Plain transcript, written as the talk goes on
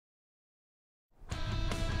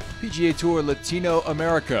PGA Tour Latino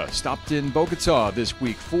America stopped in Bogota this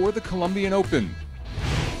week for the Colombian Open.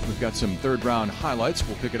 We've got some third round highlights.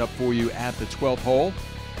 We'll pick it up for you at the 12th hole.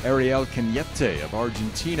 Ariel Cañete of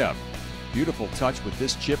Argentina. Beautiful touch with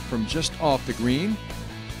this chip from just off the green.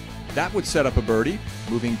 That would set up a birdie,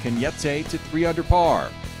 moving Cañete to 3 under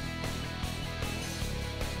par.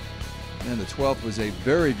 And the 12th was a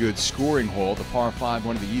very good scoring hole, the par 5,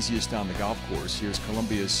 one of the easiest on the golf course. Here's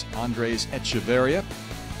Colombia's Andres Echeverria.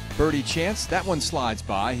 Birdie chance, that one slides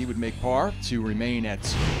by. He would make par to remain at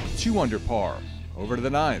 2 under par. Over to the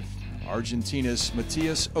 9th, Argentina's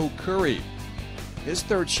Matias O'Curry. His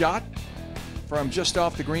third shot from just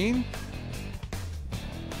off the green.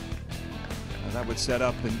 Now that would set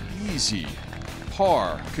up an easy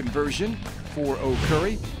par conversion for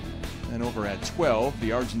O'Curry. And over at 12,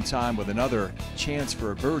 the Argentine with another chance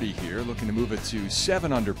for a birdie here, looking to move it to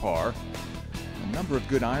 7 under par. A number of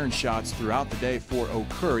good iron shots throughout the day for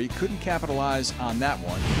O'Curry. Couldn't capitalize on that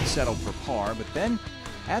one. He settled for par, but then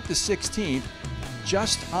at the 16th,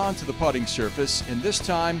 just onto the putting surface, and this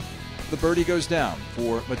time the birdie goes down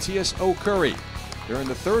for Matias O'Curry during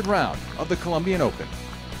the third round of the Colombian Open.